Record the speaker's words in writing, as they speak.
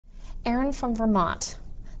Aren from Vermont.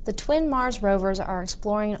 The twin Mars rovers are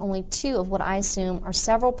exploring only 2 of what I assume are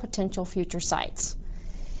several potential future sites.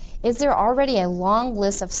 Is there already a long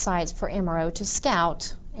list of sites for MRO to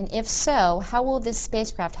scout? And if so, how will this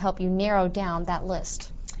spacecraft help you narrow down that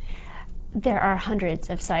list? There are hundreds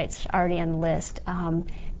of sites already on the list.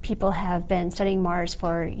 People have been studying Mars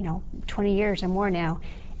for 20 years or more now,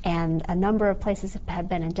 and a number of places have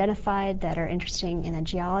been identified that are interesting in the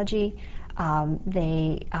geology.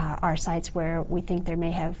 They are sites where we think there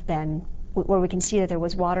may have been, where we can see that there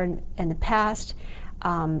was water in the past.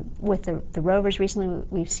 With the rovers recently,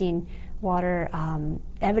 we've seen water,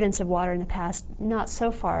 evidence of water in the past, not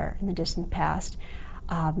so far in the distant past.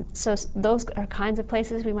 So those are kinds of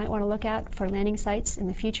places we might want to look at for landing sites in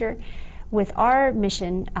the future. With our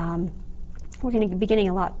mission, we're going to be getting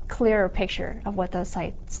a lot clearer picture of what those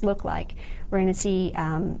sites look like. We're going to see,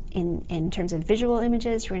 in terms of visual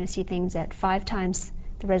images, we're going to see things at 5 times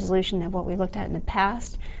the resolution of what we looked at in the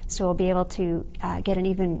past. So we'll be able to get an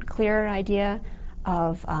even clearer idea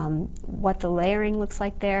of what the layering looks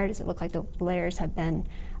like there. Does it look like the layers have been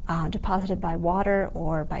deposited by water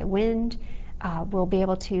or by wind? We'll be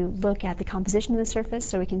able to look at the composition of the surface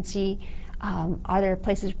so we can see, are there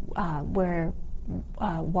places where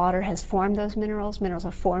water has formed those minerals. Minerals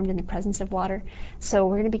are formed in the presence of water. So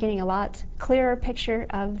we're going to be getting a lot clearer picture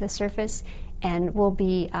of the surface, and we'll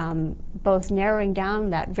be both narrowing down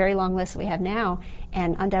that very long list that we have now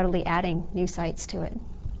and undoubtedly adding new sites to it.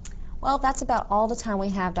 Well, that's about all the time we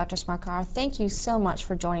have, Dr. Smrekar. Thank you so much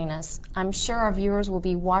for joining us. I'm sure our viewers will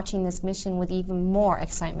be watching this mission with even more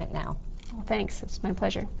excitement now. Well, thanks. It's my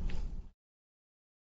pleasure.